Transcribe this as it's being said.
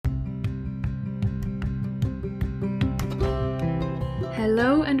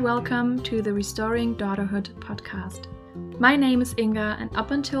Hello and welcome to the Restoring Daughterhood podcast. My name is Inga, and up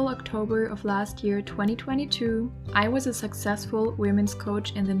until October of last year, 2022, I was a successful women's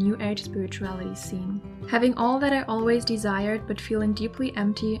coach in the New Age spirituality scene. Having all that I always desired, but feeling deeply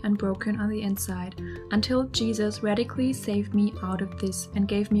empty and broken on the inside, until Jesus radically saved me out of this and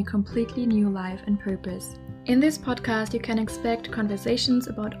gave me a completely new life and purpose. In this podcast, you can expect conversations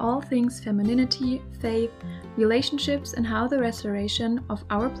about all things femininity, faith, relationships, and how the restoration of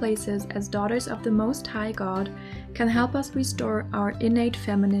our places as daughters of the Most High God can help us restore our innate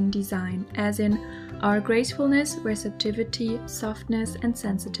feminine design, as in our gracefulness, receptivity, softness, and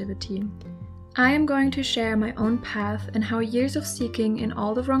sensitivity. I am going to share my own path and how years of seeking in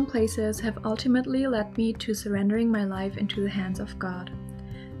all the wrong places have ultimately led me to surrendering my life into the hands of God,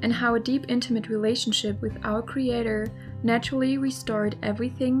 and how a deep, intimate relationship with our Creator naturally restored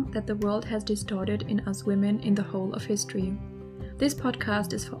everything that the world has distorted in us women in the whole of history. This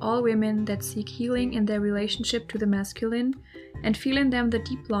podcast is for all women that seek healing in their relationship to the masculine and feel in them the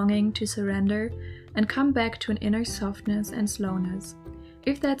deep longing to surrender and come back to an inner softness and slowness.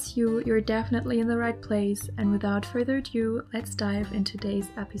 If that's you, you're definitely in the right place, and without further ado, let's dive into today's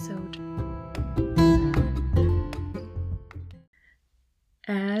episode.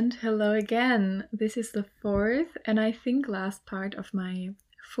 And hello again. This is the fourth and I think last part of my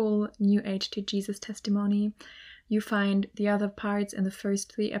full New Age to Jesus testimony. You find the other parts in the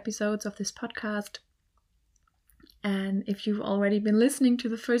first 3 episodes of this podcast. And if you've already been listening to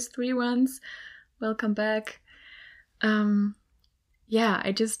the first 3 ones, welcome back.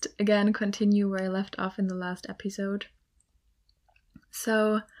 I just again continue where I left off in the last episode.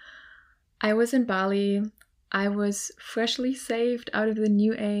 So I was in Bali. I was freshly saved out of the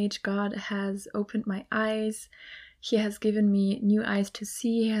New Age. God has opened my eyes. He has given me new eyes to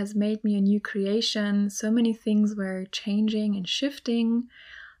see. He has made me a new creation. So many things were changing and shifting.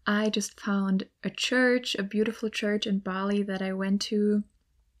 I just found a church, a beautiful church in Bali that I went to.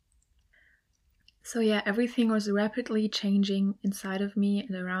 So yeah, everything was rapidly changing inside of me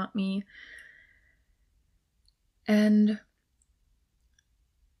and around me. And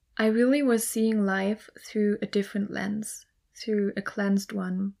I really was seeing life through a different lens, through a cleansed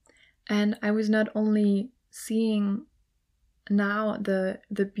one. And I was not only seeing now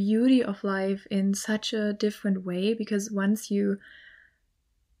the beauty of life in such a different way, because once you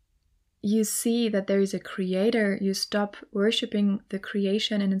see that there is a creator, you stop worshiping the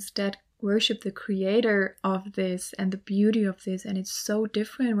creation and instead worship the creator of this and the beauty of this. And it's so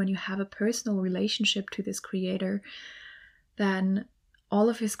different when you have a personal relationship to this creator. Then all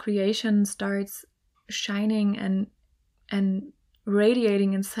of his creation starts shining and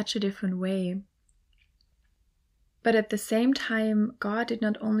radiating in such a different way. But at the same time, God did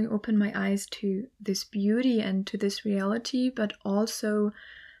not only open my eyes to this beauty and to this reality, but also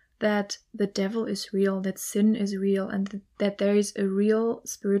that the devil is real, that sin is real, and that there is a real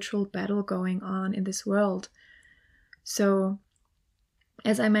spiritual battle going on in this world. So,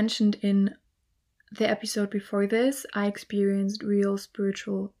 as I mentioned in the episode before this, I experienced real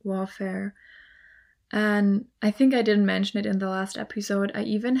spiritual warfare. And I think I didn't mention it in the last episode. I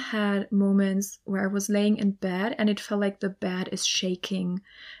even had moments where I was laying in bed and it felt like the bed is shaking.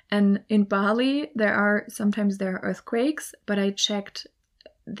 And in Bali, sometimes there are earthquakes, but I checked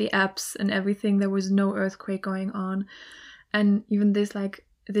the apps and everything. There was no earthquake going on. And even this, like,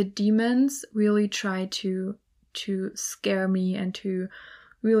 the demons really try to scare me and to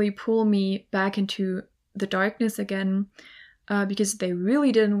really pull me back into the darkness again, because they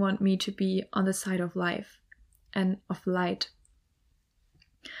really didn't want me to be on the side of life and of light.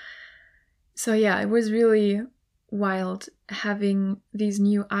 So yeah, it was really wild having these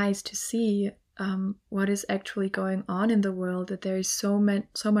new eyes to see what is actually going on in the world, that there is so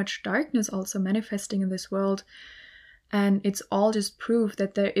much darkness also manifesting in this world. And it's all just proof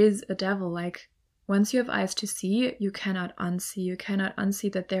that there is a devil. Like, once you have eyes to see, you cannot unsee. You cannot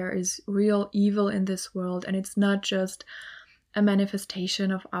unsee that there is real evil in this world. And it's not just a manifestation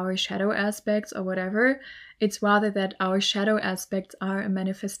of our shadow aspects or whatever. It's rather that our shadow aspects are a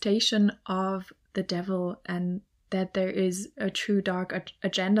manifestation of the devil, and that there is a true dark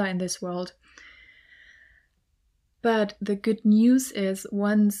agenda in this world. But the good news is,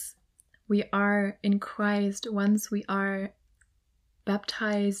 once we are in Christ, once we are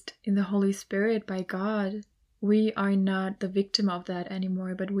baptized in the Holy Spirit by God, we are not the victim of that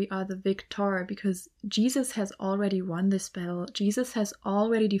anymore, but we are the victor, because Jesus has already won this battle. Jesus has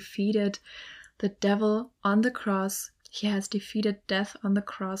already defeated the devil on the cross. He has defeated death on the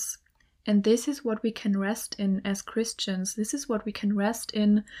cross. And this is what we can rest in as Christians. This is what we can rest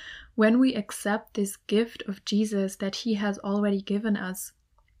in when we accept this gift of Jesus that he has already given us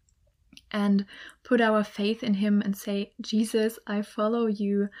and put our faith in him and say, Jesus, I follow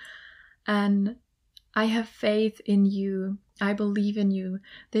you and I have faith in you, I believe in you.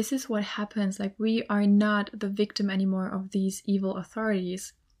 This is what happens. Like, we are not the victim anymore of these evil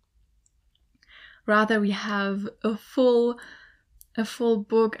authorities. Rather, we have a full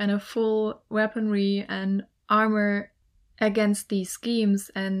book and a full weaponry and armor against these schemes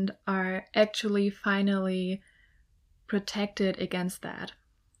and are actually finally protected against that.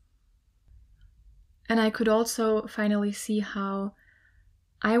 And I could also finally see how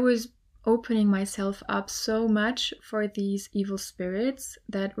I was opening myself up so much for these evil spirits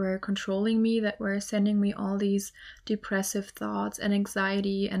that were controlling me, that were sending me all these depressive thoughts and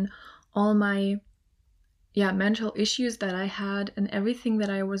anxiety and all my mental issues that I had, and everything that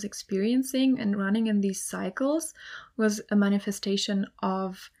I was experiencing and running in these cycles was a manifestation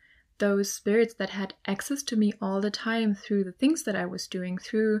of those spirits that had access to me all the time through the things that I was doing,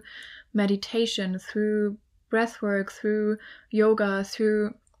 through meditation, through breathwork, through yoga,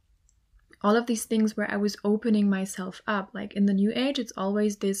 through all of these things where I was opening myself up. Like in the New Age, it's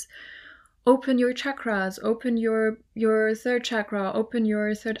always this: open your chakras, open your third chakra, open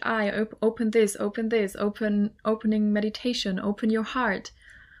your third eye, opening meditation, open your heart.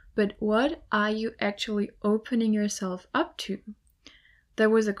 But what are you actually opening yourself up to? There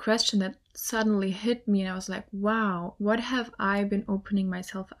was a question that suddenly hit me, and I was like, wow, what have I been opening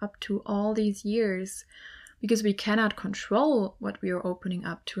myself up to all these years? Because we cannot control what we are opening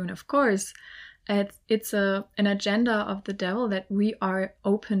up to. And of course, it's an agenda of the devil that we are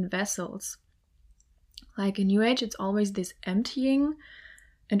open vessels. Like in New Age, it's always this emptying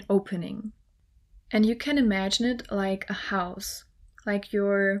and opening. And you can imagine it like a house. Like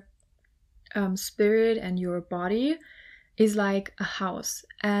your spirit and your body is like a house.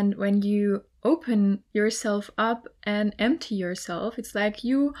 And when you open yourself up and empty yourself, it's like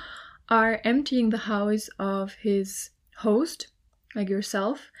you are emptying the house of his host, like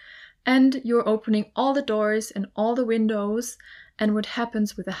yourself, and you're opening all the doors and all the windows. And what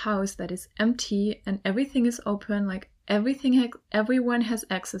happens with a house that is empty and everything is open, like everyone has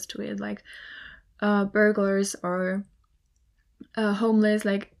access to it, like burglars or homeless,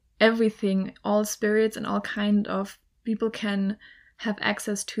 like everything, all spirits and all kind of people can have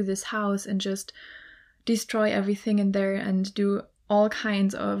access to this house and just destroy everything in there and do all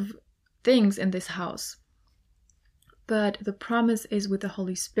kinds of things in this house. But the promise is, with the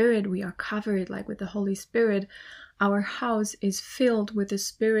Holy Spirit, we are covered. Like with the Holy Spirit, our house is filled with the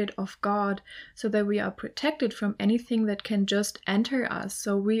Spirit of God, so that we are protected from anything that can just enter us.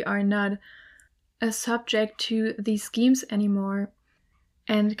 So we are not a subject to these schemes anymore,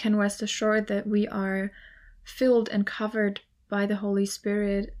 and can rest assured that we are filled and covered by the Holy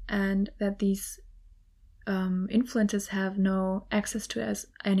Spirit, and that these influences have no access to us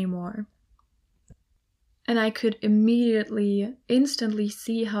anymore. And I could instantly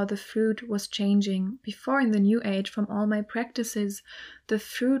see how the fruit was changing. Before, in the New Age, from all my practices, the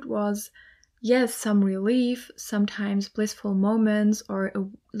fruit was, yes, some relief, sometimes blissful moments, or a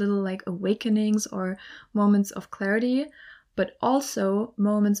little like awakenings or moments of clarity, but also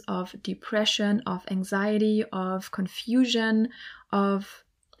moments of depression, of anxiety, of confusion, of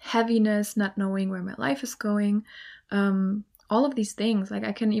heaviness, not knowing where my life is going, all of these things. Like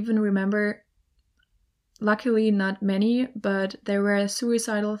I can even remember, luckily not many, but there were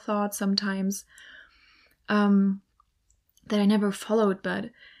suicidal thoughts sometimes that I never followed,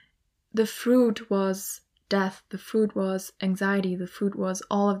 but the fruit was death, the fruit was anxiety, the fruit was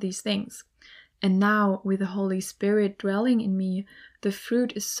all of these things. And now, with the Holy Spirit dwelling in me, the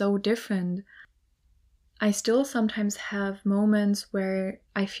fruit is so different. I still sometimes have moments where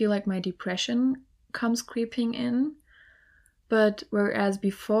I feel like my depression comes creeping in, but whereas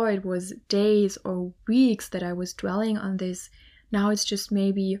before it was days or weeks that I was dwelling on this, now it's just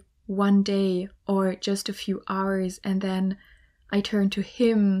maybe one day or just a few hours, and then I turn to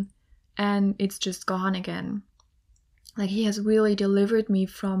Him and it's just gone again. Like He has really delivered me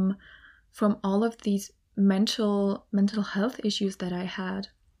from all of these mental health issues that I had.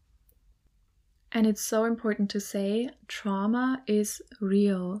 And it's so important to say, trauma is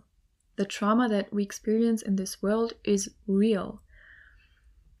real. The trauma that we experience in this world is real.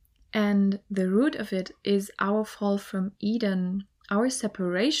 And the root of it is our fall from Eden, our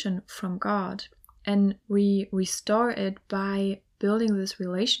separation from God. And we restore it by building this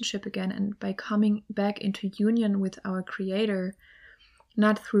relationship again and by coming back into union with our Creator,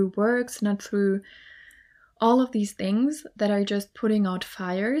 not through works, not through all of these things that are just putting out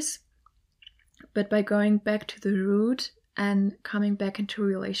fires, but by going back to the root and coming back into a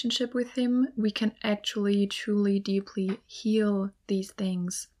relationship with Him, we can actually, truly, deeply heal these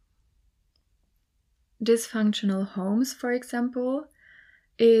things. Dysfunctional homes, for example,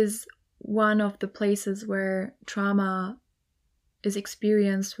 is one of the places where trauma is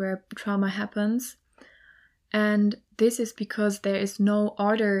experienced, where trauma happens. And this is because there is no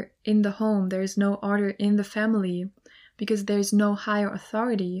order in the home, there is no order in the family, because there is no higher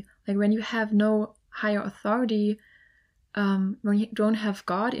authority. Like when you have no higher authority, when you don't have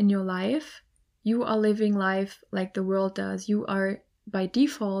God in your life, you are living life like the world does. You are by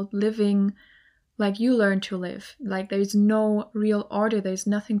default living like you learn to live. Like there is no real order, there's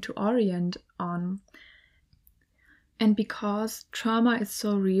nothing to orient on. And because trauma is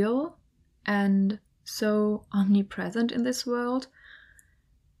so real and so omnipresent in this world,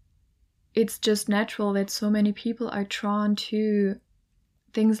 it's just natural that so many people are drawn to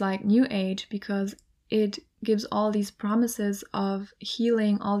things like New Age, because it gives all these promises of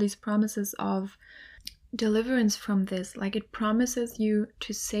healing, all these promises of deliverance from this. Like it promises you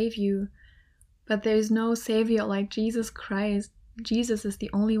to save you, but there is no savior like Jesus Christ. Jesus is the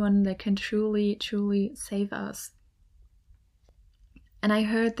only one that can truly, truly save us. And I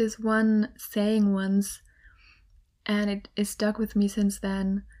heard this one saying once, and it is stuck with me since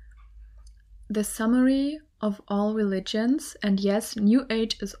then. The summary of all religions, and yes, New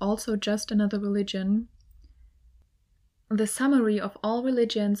Age is also just another religion. The summary of all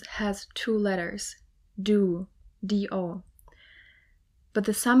religions has 2 letters, do, D-O. But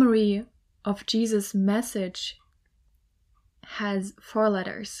the summary of Jesus' message has 4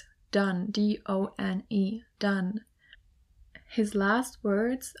 letters, done, D-O-N-E, done. His last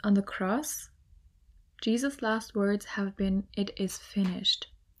words on the cross, Jesus' last words have been, "It is finished."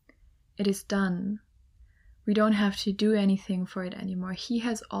 It is done. We don't have to do anything for it anymore. He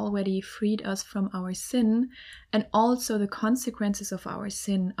has already freed us from our sin and also the consequences of our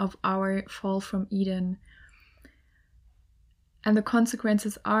sin, of our fall from Eden. And the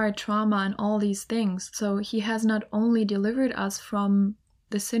consequences are trauma and all these things. So He has not only delivered us from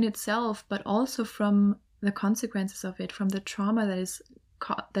the sin itself, but also from the consequences of it, from the trauma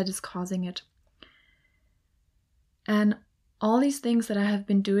that is causing it. And all these things that I have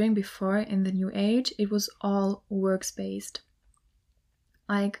been doing before in the New Age, it was all works-based.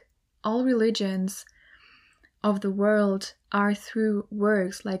 Like all religions of the world are through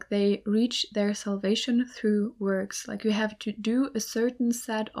works. Like they reach their salvation through works. Like you have to do a certain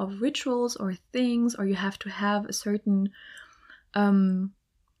set of rituals or things, or you have to have a certain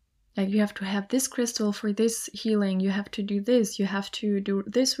like you have to have this crystal for this healing, you have to do this, you have to do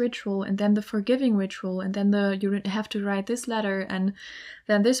this ritual, and then the forgiving ritual, and then you have to write this letter, and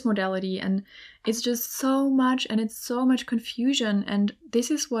then this modality, and it's just so much, and it's so much confusion. And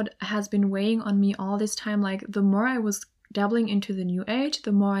this is what has been weighing on me all this time. Like the more I was dabbling into the New Age,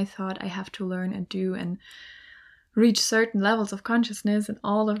 the more I thought I have to learn and do and reach certain levels of consciousness and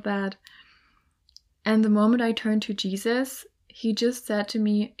all of that. And the moment I turned to Jesus, He just said to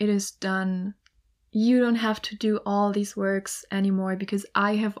me, "It is done. You don't have to do all these works anymore because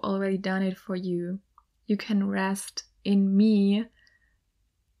I have already done it for you. You can rest in me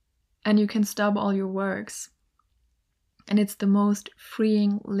and you can stop all your works." And it's the most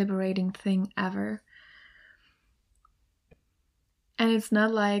freeing, liberating thing ever. And it's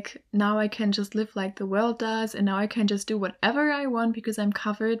not like now I can just live like the world does and now I can just do whatever I want because I'm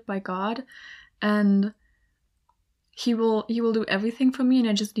covered by God and He will do everything for me and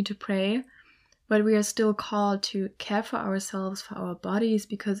I just need to pray. But we are still called to care for ourselves, for our bodies,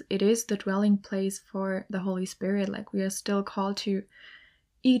 because it is the dwelling place for the Holy Spirit. Like we are still called to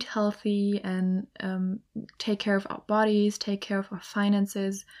eat healthy and take care of our bodies, take care of our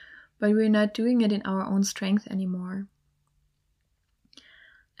finances, but we're not doing it in our own strength anymore.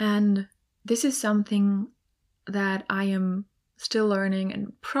 And this is something that I am still learning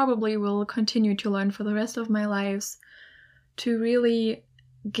and probably will continue to learn for the rest of my lives, to really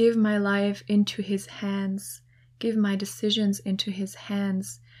give my life into His hands, give my decisions into His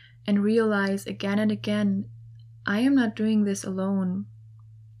hands, and realize again and again, I am not doing this alone.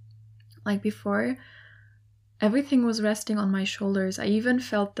 Like before, everything was resting on my shoulders. I even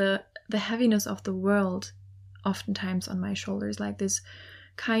felt the heaviness of the world oftentimes on my shoulders, like this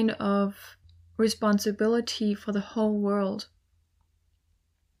kind of responsibility for the whole world.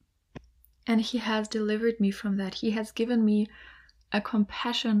 And He has delivered me from that. He has given me a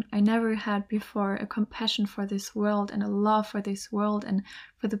compassion I never had before, a compassion for this world and a love for this world and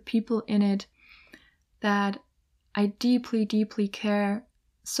for the people in it, that I deeply, deeply care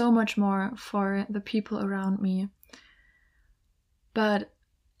so much more for the people around me. But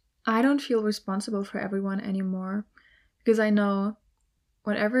I don't feel responsible for everyone anymore, because I know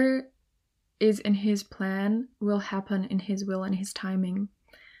whatever is in His plan will happen in His will and His timing.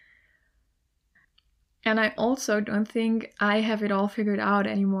 And I also don't think I have it all figured out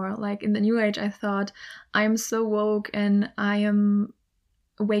anymore. Like in the New Age, I thought I'm so woke and I am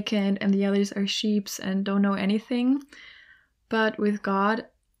awakened and the others are sheeps and don't know anything. But with God,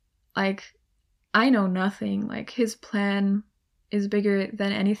 like, I know nothing. Like, His plan is bigger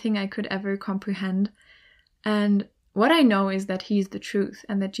than anything I could ever comprehend. And what I know is that He's the truth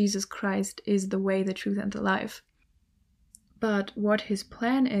and that Jesus Christ is the way, the truth, and the life. But what His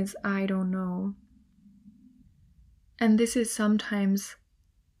plan is, I don't know. And this is sometimes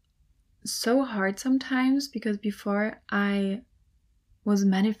so hard sometimes, because before I was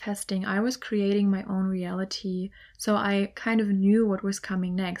manifesting, I was creating my own reality. So I kind of knew what was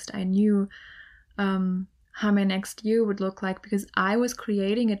coming next. I knew how my next year would look like because I was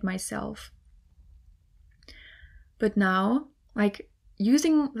creating it myself. But now, like,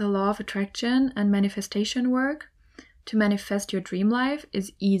 using the law of attraction and manifestation work to manifest your dream life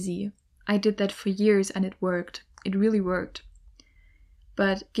is easy. I did that for years and it worked. It really worked.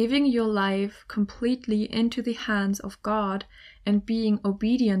 But giving your life completely into the hands of God and being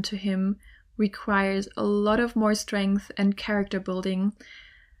obedient to Him requires a lot of more strength and character building.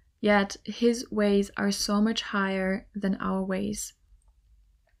 Yet His ways are so much higher than our ways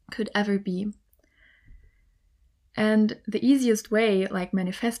could ever be. And the easiest way, like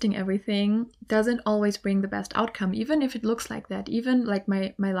manifesting everything, doesn't always bring the best outcome, even if it looks like that. Even like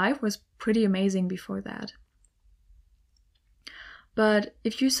my life was pretty amazing before that. But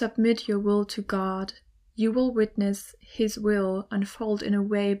if you submit your will to God, you will witness His will unfold in a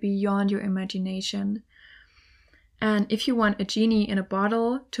way beyond your imagination. And if you want a genie in a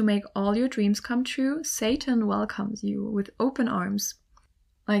bottle to make all your dreams come true, Satan welcomes you with open arms.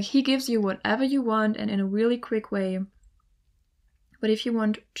 Like, he gives you whatever you want and in a really quick way. But if you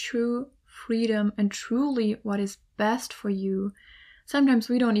want true freedom and truly what is best for you, sometimes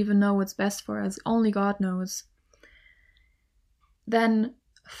we don't even know what's best for us, only God knows. Then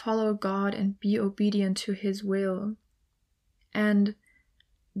follow God and be obedient to His will. And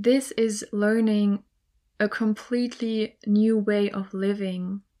this is learning a completely new way of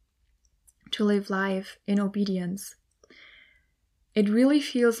living, to live life in obedience. It really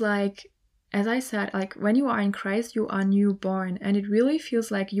feels like, as I said, like when you are in Christ, you are newborn, and it really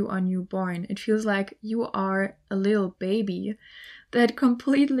feels like you are newborn. It feels like you are a little baby that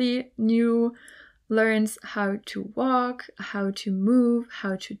completely new learns how to walk, how to move,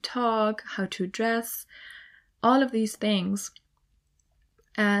 how to talk, how to dress, all of these things.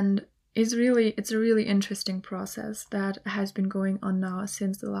 And it's a really interesting process that has been going on now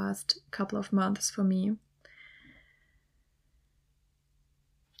since the last couple of months for me.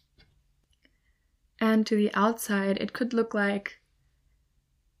 And to the outside, it could look like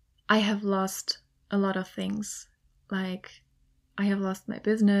I have lost a lot of things. Like, I have lost my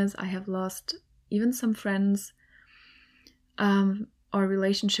business, I have lost even some friends, or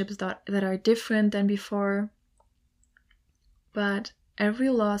relationships that are different than before. But every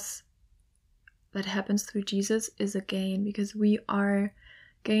loss that happens through Jesus is a gain, because we are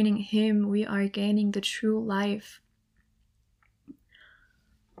gaining Him, we are gaining the true life.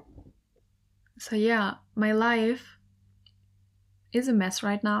 So yeah, my life is a mess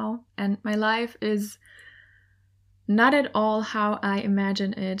right now, and my life is not at all how I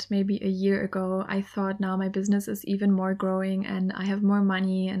imagined it maybe a year ago. I thought now my business is even more growing and I have more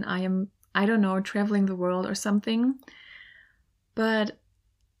money and I am, I don't know, traveling the world or something. But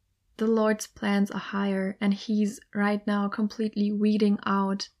the Lord's plans are higher, and He's right now completely weeding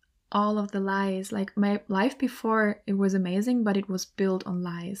out all of the lies. Like, my life before, it was amazing, but it was built on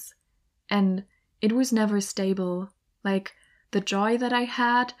lies. And it was never stable. Like, the joy that I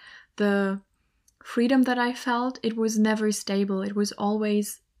had, the freedom that I felt, it was never stable. It was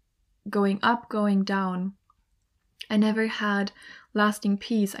always going up, going down. I never had lasting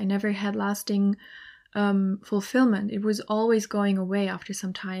peace. I never had lasting fulfillment. It was always going away after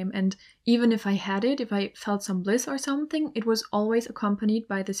some time. And even if I had it, if I felt some bliss or something, it was always accompanied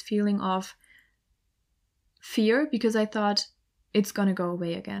by this feeling of fear, because I thought it's gonna go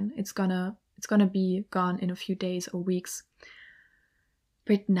away again. It's gonna be gone in a few days or weeks.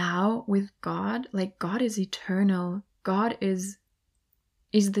 But now with God, like, God is eternal. God is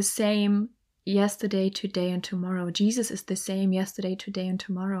the same yesterday, today, and tomorrow. Jesus is the same yesterday, today, and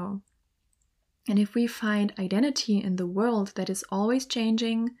tomorrow. And if we find identity in the world that is always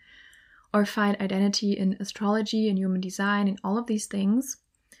changing, or find identity in astrology and human design and all of these things,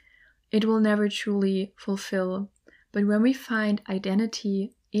 it will never truly fulfill. But when we find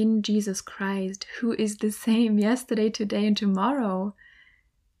identity in Jesus Christ, who is the same yesterday, today, and tomorrow.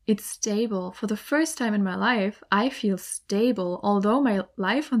 It's stable. For the first time in my life, I feel stable. Although my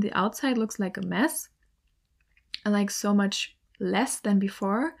life on the outside looks like a mess, and like so much less than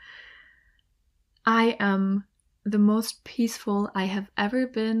before, I am the most peaceful I have ever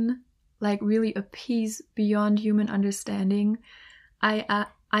been, like really a peace beyond human understanding. I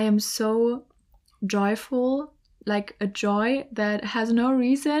am so joyful, like a joy that has no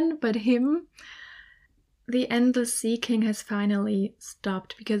reason but Him. The endless seeking has finally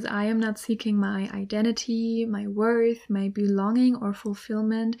stopped, because I am not seeking my identity, my worth, my belonging or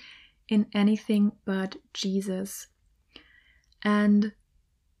fulfillment in anything but Jesus. And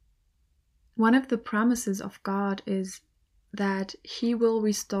one of the promises of God is that He will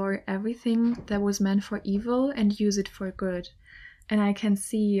restore everything that was meant for evil and use it for good. And I can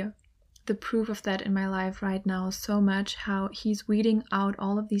see the proof of that in my life right now so much, how He's weeding out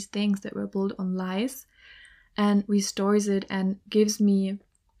all of these things that were built on lies and restores it and gives me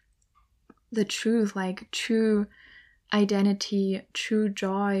the truth, like true identity, true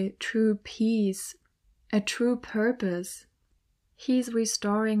joy, true peace, a true purpose. He's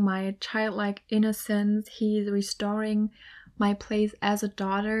restoring my childlike innocence. He's restoring my place as a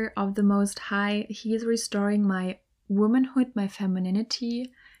daughter of the Most High. He's restoring my womanhood, my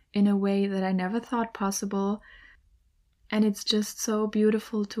femininity in a way that I never thought possible. And it's just so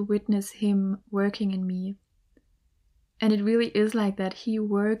beautiful to witness Him working in me. And it really is like that. He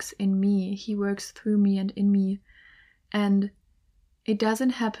works in me. He works through me and in me. And it doesn't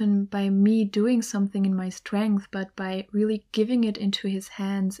happen by me doing something in my strength, but by really giving it into His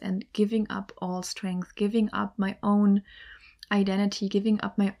hands and giving up all strength, giving up my own identity, giving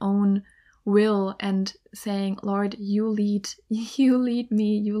up my own will and saying, Lord, you lead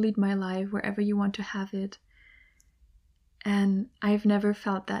me, you lead my life wherever you want to have it. And I've never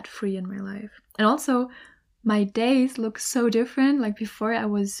felt that free in my life. And also, my days look so different. Like before, I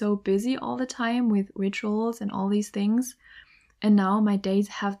was so busy all the time with rituals and all these things. And now my days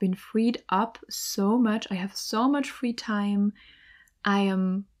have been freed up so much. I have so much free time. I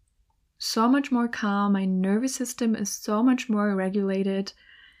am so much more calm. My nervous system is so much more regulated.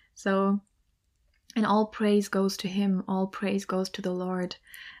 So, and all praise goes to Him. All praise goes to the Lord.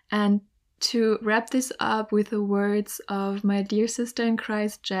 And to wrap this up with the words of my dear sister in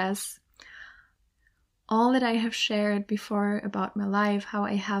Christ, Jess, all that I have shared before about my life, how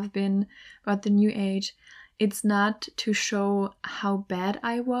I have been, about the New Age, it's not to show how bad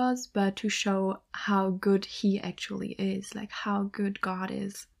I was, but to show how good He actually is, like how good God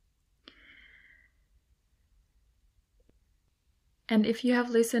is. And if you have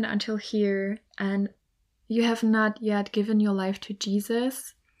listened until here and you have not yet given your life to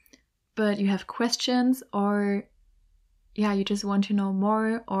Jesus, but you have questions, or you just want to know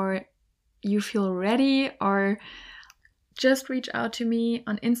more, or you feel ready, or just reach out to me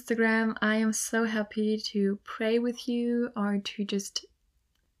on Instagram. I am so happy to pray with you or to just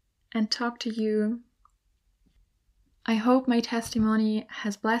and talk to you. I hope my testimony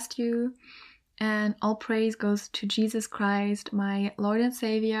has blessed you, and all praise goes to Jesus Christ, my Lord and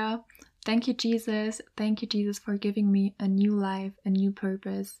Savior. Thank you, Jesus. Thank you, Jesus, for giving me a new life, a new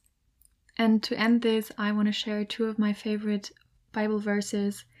purpose. And to end this, I want to share two of my favorite Bible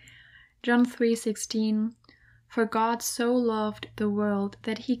verses. John 3:16, for God so loved the world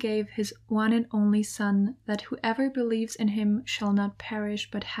that He gave His one and only Son, that whoever believes in Him shall not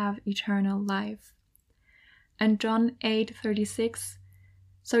perish but have eternal life. And John 8:36,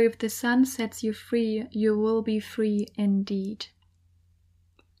 so if the Son sets you free, you will be free indeed.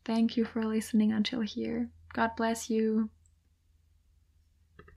 Thank you for listening until here. God bless you.